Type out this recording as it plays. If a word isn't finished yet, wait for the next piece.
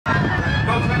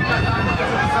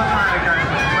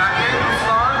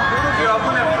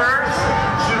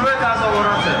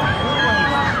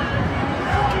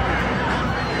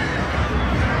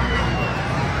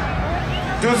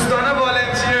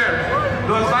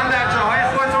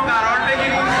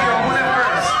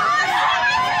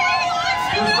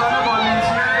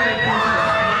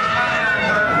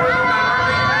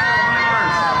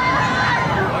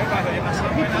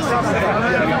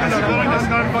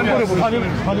خالی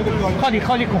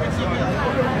کن.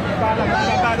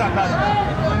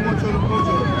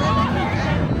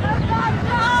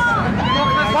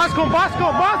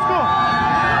 باز کن.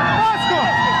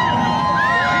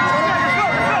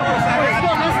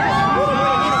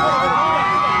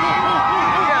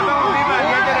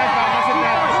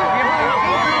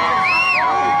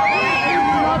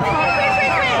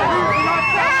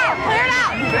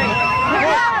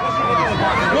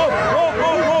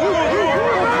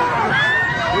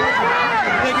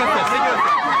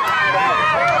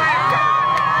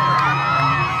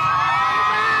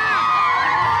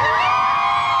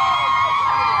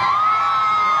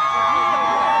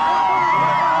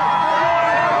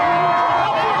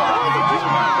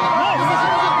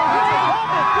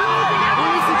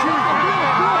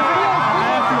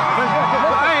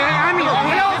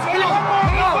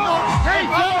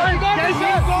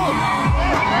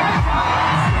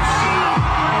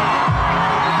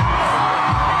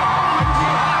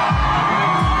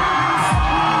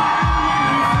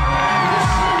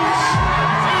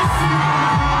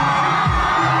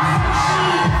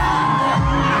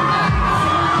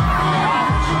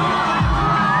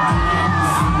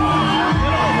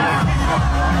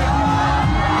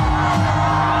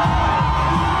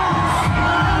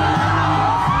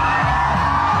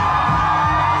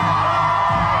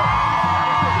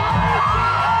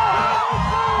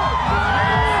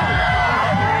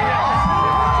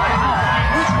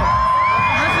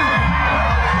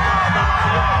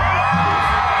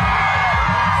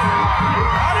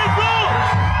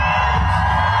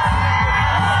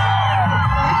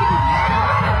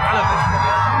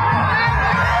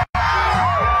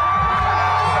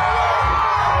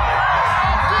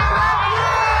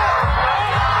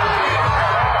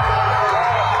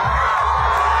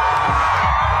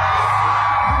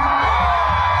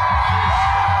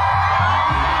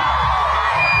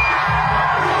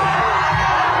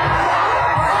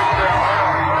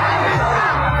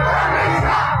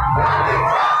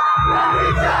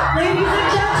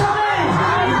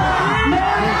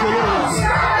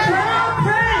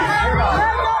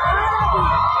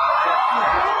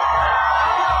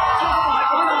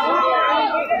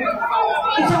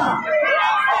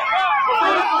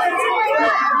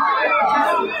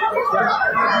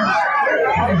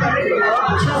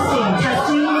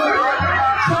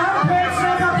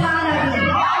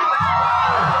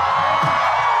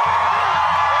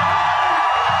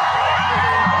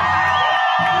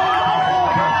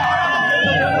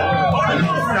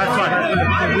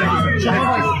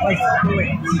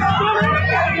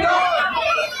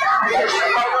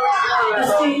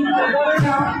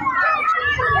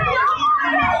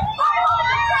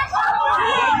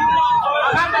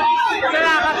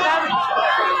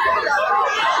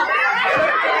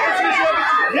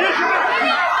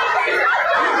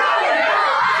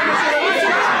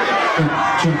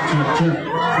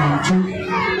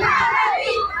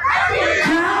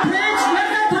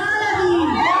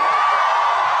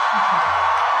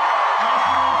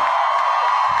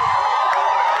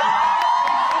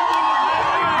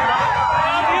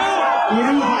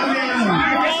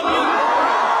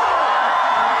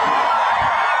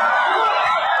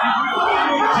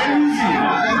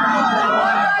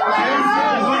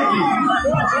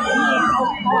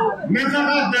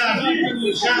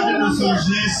 شهر لس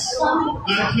آنجلس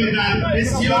بلکه در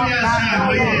بسیاری از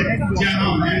شهرهای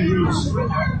جهان امروز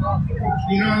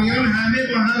ایرانیان همه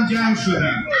با هم جمع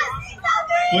شدند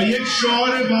با یک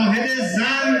شعار واحد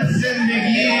زن،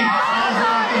 زندگی،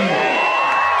 آزادی.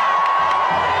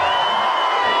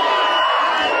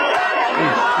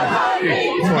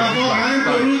 و واقعا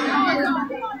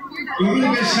درود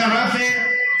به شرف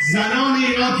زنان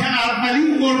ایران که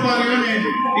اولین قربانیان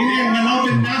این انقلاب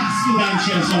نحس بودن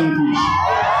 40 سال پیش.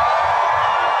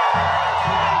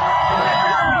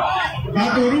 و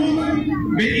درود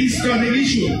به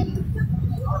ایستادگیشون،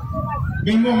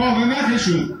 به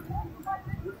مقاومتشون،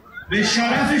 به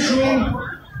شرفشون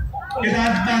که در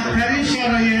بدترین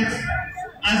شرایط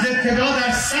از ابتدا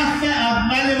در صف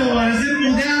اول مبارزه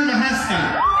بودن و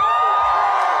هستند.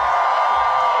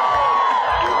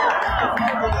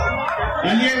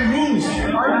 ولی امروز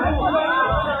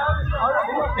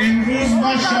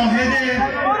ما شاهد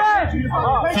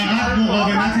فقط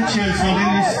مقاومت 40 ساله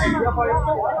نیستیم.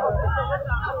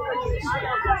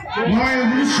 ما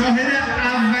امروز شاهد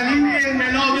اولین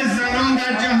انقلاب زنان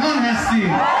در جهان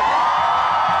هستیم.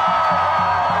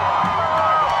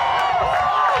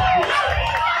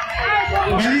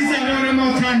 ولی زنان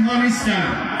ما تنها نیستن،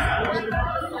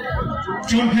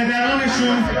 چون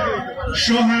پدرانشون،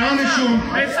 شوهرانشون،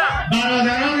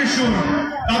 برادرانشون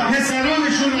و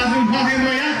پسرانشون از اونها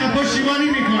حمایت و پشتیبانی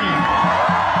میکنن.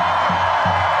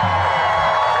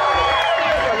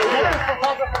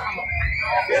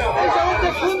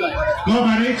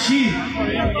 چی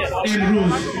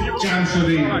امروز جمع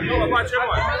شده ایم؟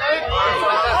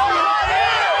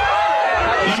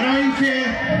 برای اینکه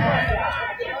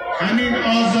همین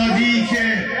آزادی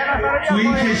که تو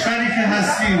این کشوری که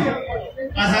هستیم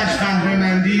ازش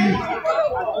بهره‌مندیم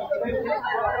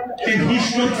که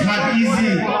هیچ نوع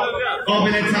تبعیضی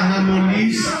قابل تحمل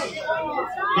نیست،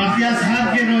 وقتی از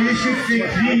هر گرایش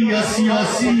فکری یا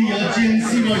سیاسی یا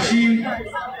جنسی باشیم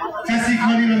کسی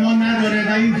کاری به ما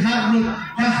نداره و این حق رو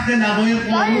تحت لوای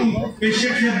قانون به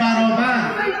شکل برابر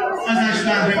ازش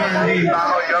بهره‌مندیم.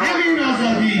 همین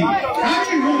آزادی،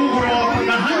 همین حقوق رو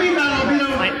و همین برابری رو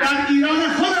در ایران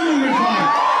خودمون میخوایم.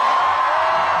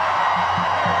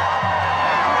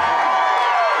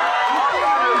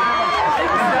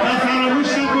 و فراموش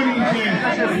نکنیم که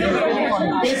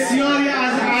بسیاری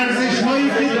از ارزش‌هایی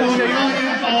که دنیای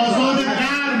آزاد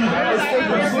غرب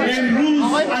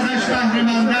امروز ازش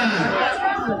بهره‌مندند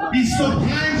 25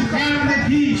 قرن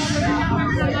پیش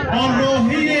با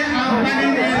روحیه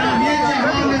اولین اعلامیه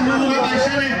جهان حقوق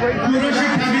بشر کوروش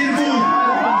کبیر بود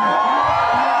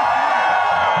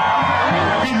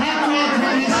که حتی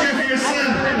توماس جفرسون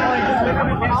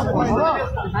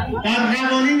در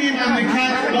قوانین این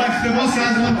مملکت با اقتباس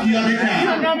از ما پیاده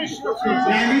کرد.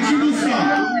 یعنی چی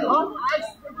دوستان؟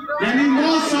 یعنی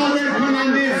ما صادر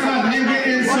کننده فرهنگ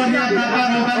انسانیت و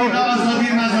برابری و آزادی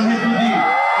مذاهب بودیم.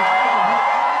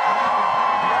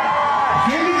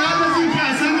 خیلی قبل از این که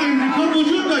اصلا امریکا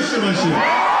وجود داشته باشه.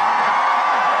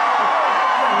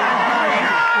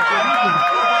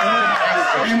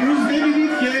 امروز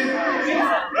ببینید که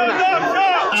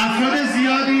افراد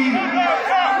زیادی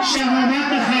شهامت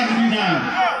به خرج میدن.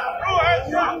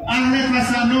 اهل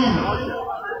تسنن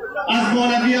از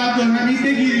مولوی عبدالحمید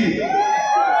بگیرید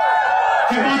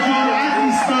که با جرأت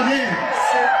ایستاده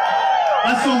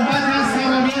و صحبت از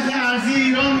تمامیت ارضی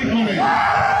ایران میکنه،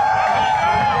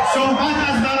 صحبت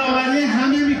از برابری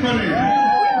همه میکنه،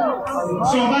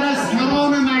 صحبت از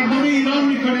تمام مردم ایران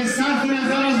میکنه صرف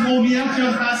نظر از قومیت یا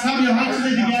مذهب یا هر چیز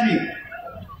دیگری.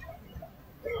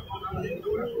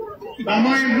 و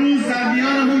ما امروز در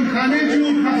میانمون همه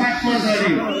جور تفکر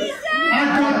داریم،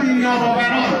 حتی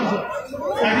دین‌ناباوران.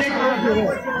 در یک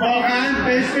واقعا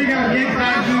بهش بگم یک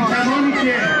ترجیم کمانی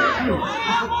که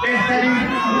بهترین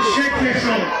شکلش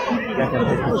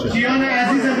رو جیان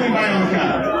عزیزمون بیان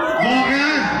کرد.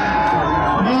 واقعا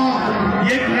ما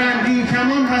یک رنگین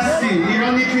کمان هستیم.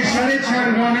 ایران یک کشور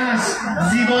چندگانه است،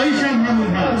 زیباییش هم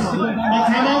همون هست، با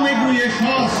تمام گویش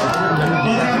هاست،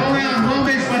 با تمام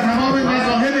اقوامش، با تمام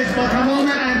مذاهبش، با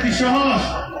تمام اندیشه هاش.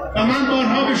 و من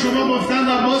بارها به شما گفتم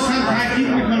و باز هم تاکید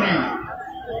میکنم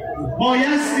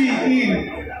بایستی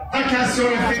این تکثر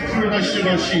فکر رو داشته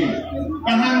باشیم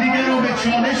و همدیگر رو به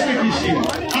چالش بکشیم،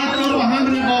 حتی با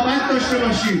هم رقابت داشته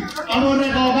باشیم، اما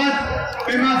رقابت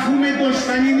به مفهوم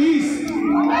دشمنی نیست.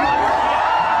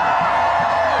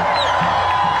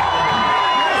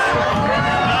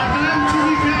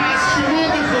 چیزی که از شما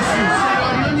به خصوص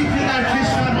ایرانیانی که در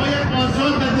کشورهای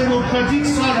آزاد و دموکراتیک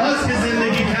سالهاست که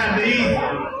زندگی کرده اید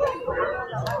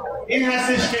این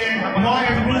هستش که ما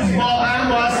امروز واقعا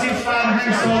بایستی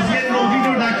فرهنگ سازی نوین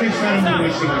رو در کشورمون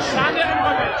داشته باشیم.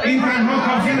 این تنها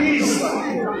کافی نیست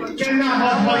که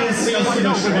نهادهای سیاسی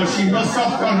داشته باشیم یا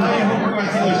ساختارهای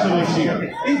حکومتی داشته باشیم.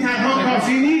 این تنها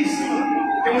کافی نیست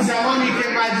که اون زمانی که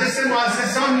مجلس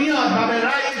مؤسسان میاد و به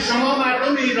رأی شما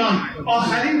مردم ایران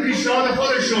آخرین پیشنهاد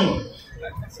خودش رو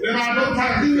به مردم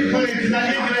تقدیم میکنه که در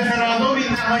یک رفراندومی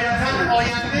نهایتا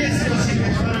آینده سیاسی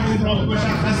کشورمون رو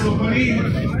مشخص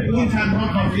بکنیم. اون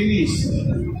تنها کافی نیست.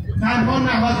 تنها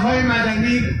نهادهای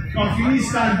مدنی کافی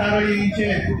نیستند برای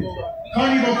اینکه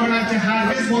کاری بکنند که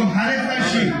هرگز منحرف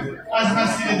نشیم از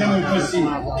مسیر دموکراسی،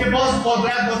 که باز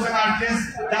قدرت متمرکز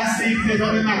دست یک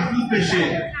تعداد محدود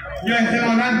بشه یا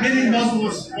احتمالاً بریم باز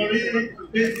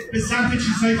به سمت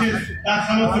چیزهایی که در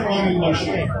خلاف قانون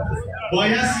باشه.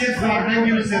 بایست یک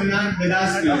فرهنگی رو ضمناً به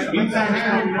دست بیاریم. این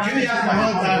فرهنگ رو خیلی از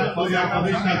ماها در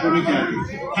بازیافزایش تجربه کردیم،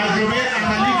 تجربه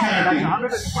عملی کردیم.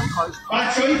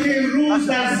 بچه‌هایی که امروز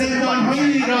در زندان‌های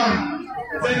ایران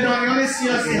زندانیان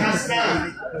سیاسی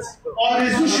هستند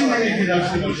آرزوشون اینه که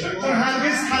داشته باشن، چون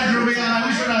هرگز تجربه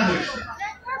عملیشو نداشتن.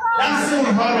 دست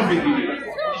اونها رو بگیرید،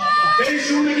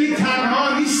 بهشون بگید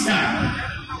تنها نیستن،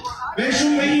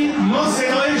 بهشون بگید ما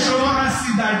صدای شما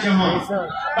هستیم در جهان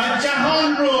و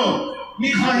جهان رو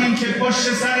میخواهیم که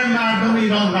پشت سر مردم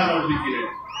ایران قرار بگیره.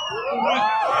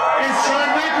 اصرار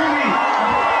نکنید،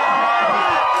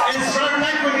 اصرار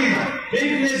نکنید به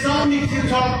یک نظامی که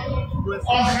تا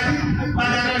آخرین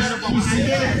بدنش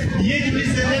پوسیده یک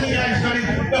بیزده نگهش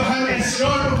دارید بخواهیم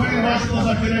اصرار بکنید باش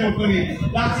مذاکره بکنید.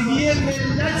 وقتی یه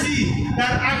ملتی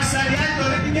در اکثریت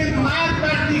داره میگه مرد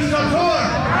بر دیکتاتور،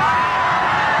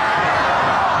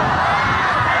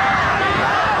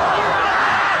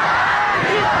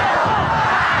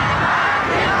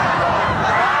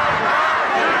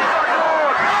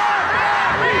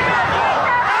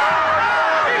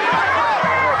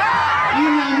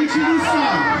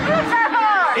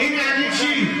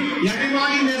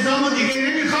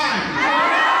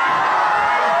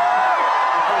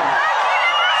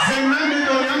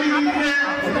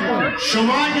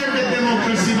 شما اگر به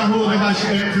دموکراسی و حقوق بشر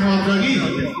اعتقاد دارید،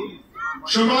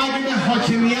 شما اگر به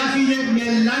حاکمیت یک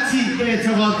ملتی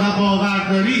اعتقاد و باور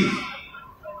دارید،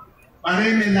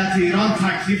 برای ملت ایران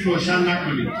تکلیف روشن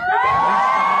نکنید.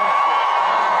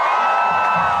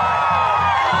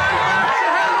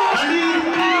 ولی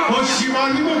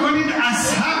پشتیبانی بکنید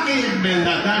از حق یک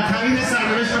ملت در تعیین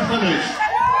سرنوشت خودش.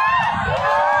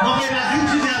 ما غیر از این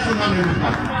چیزی از اونها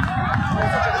نمی‌خوایم.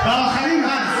 و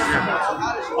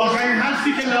آخرین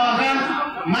حرفی که لااقل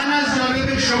من از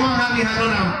جانب شما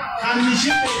همیهنانم همیشه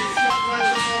به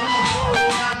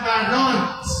دولتمردان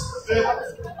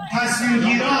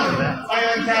تصمیمگیران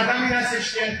بیان کردم این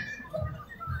هستش که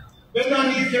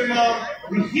بدانید که ما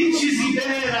هیچ چیزی به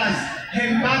غیر از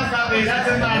همت و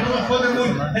غیرت مردم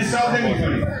خودمون حساب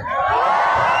نمی‌کنیم.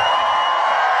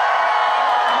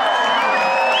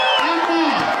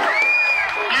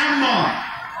 اما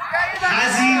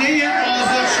هزینه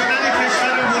آزاد شدن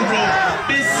کشورمون رو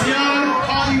بسیار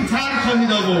پایین‌تر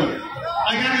خواهید آورد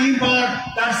اگر این بار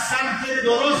در سمت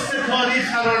درست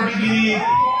تاریخ قرار بگیرید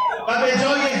و به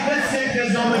جای حس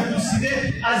نظام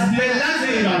پوسیده از ملت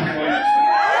ایران حمایت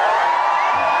کنید.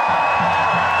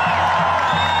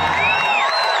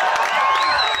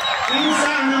 این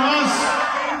صحنه هاست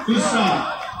دوستان،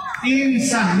 این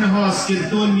صحنه هاست که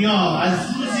دنیا از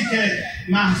روزی که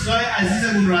مهسای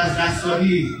عزیزمون رو از دست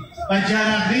دادیم و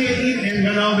جرقه این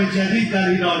انقلاب جدید در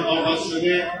ایران آغاز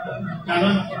شده،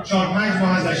 الان 4-5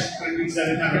 ماه ازش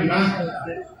میگذره تقریبا،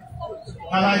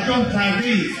 توجه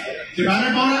کردید که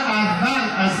برای بار اول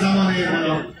از زمان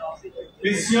انقلاب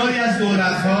بسیاری از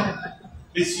دولت‌ها،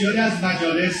 بسیاری از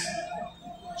مجالس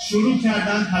شروع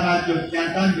کردن توجه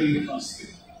کردن به این خواسته،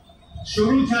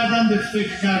 شروع کردن به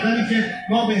فکر کردنی که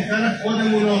ما بهتر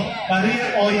خودمون رو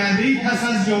برای آینده‌ای پس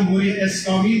از جمهوری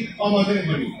اسلامی آماده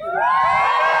کنیم.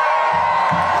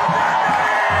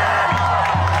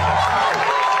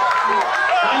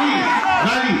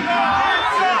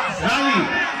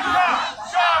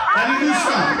 ولی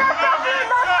دوستان،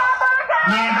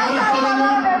 مردم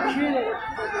خودمون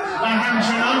و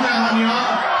همچنان جهانی‌ها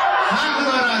حق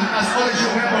دارن از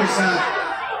خودشون بپرسن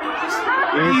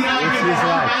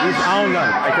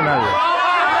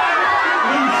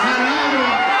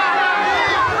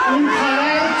اون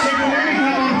خراب چگونه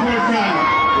میتوان پر کرد؟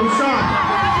 دوستان،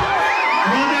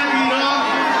 ما در ایران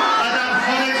و در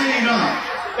خارج ایران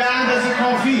به اندازه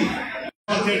کافی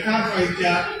خاطرتر خواهید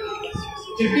کرد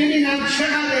که ببینن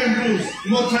چقدر امروز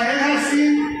متحد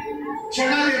هستیم،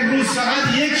 چقدر امروز فقط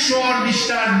یک شعار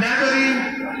بیشتر نداریم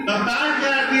و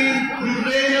برگردیم رو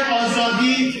ریل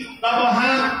آزادی و با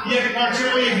هم یک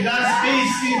پارچه و یک دست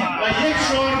بایستیم و یک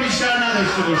شعار بیشتر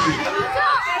نداشته باشیم.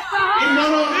 این ما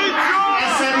رو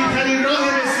از سریع‌ترین راه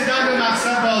رسیدن به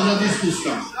مقصد به آزادی است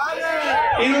دوستان.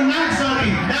 اینو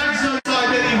نگذاریم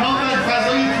سایبری ها و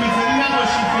فضای توییتری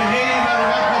نباشید که هی این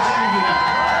برابر پاچه میگیرن.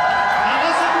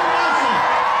 حواستون باشه.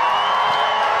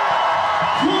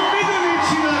 خوب میدونید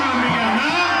چی دارم میگم،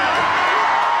 نه؟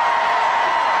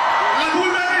 قبول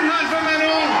دارین حرف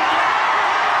منو؟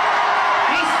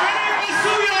 پس بریم به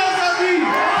سوی آزادی.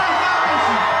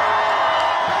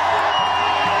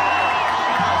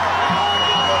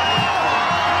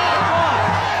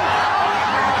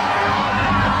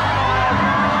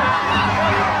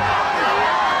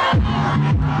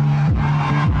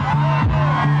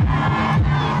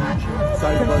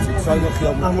 ساید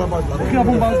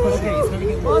خیابون باز باشه.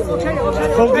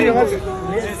 خب دیگه ببخشید.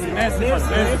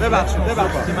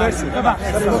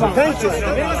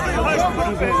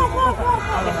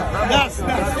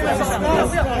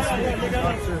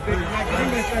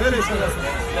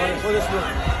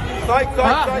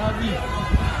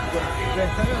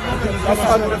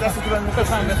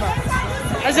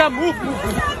 عجب موف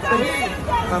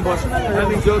من باشم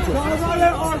همین جا تو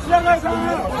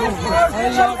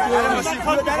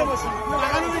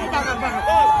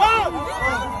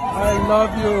I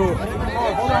love you.